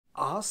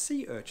Are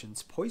sea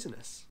urchins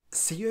poisonous?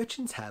 Sea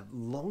urchins have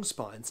long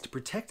spines to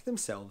protect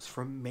themselves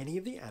from many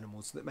of the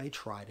animals that may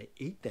try to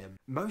eat them.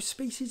 Most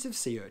species of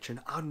sea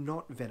urchin are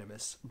not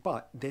venomous,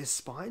 but their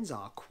spines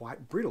are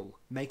quite brittle,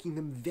 making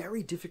them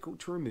very difficult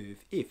to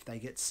remove if they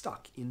get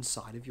stuck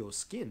inside of your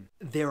skin.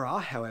 There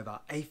are, however,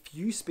 a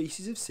few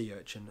species of sea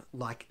urchin,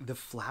 like the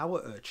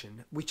flower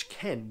urchin, which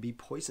can be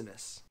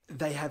poisonous.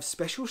 They have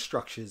special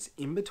structures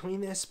in between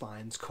their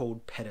spines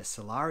called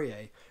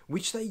pedicellariae,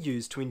 which they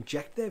use to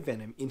inject their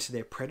venom into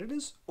their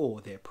predators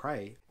or their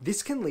prey.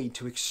 This can lead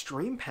to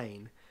extreme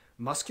pain,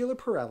 muscular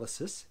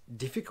paralysis,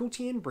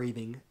 difficulty in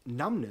breathing,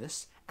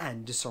 numbness,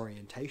 and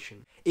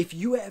disorientation. If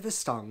you are ever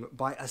stung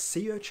by a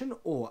sea urchin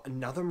or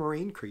another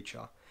marine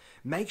creature,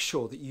 make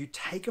sure that you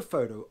take a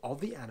photo of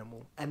the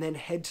animal and then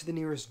head to the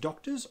nearest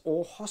doctors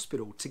or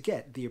hospital to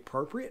get the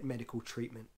appropriate medical treatment.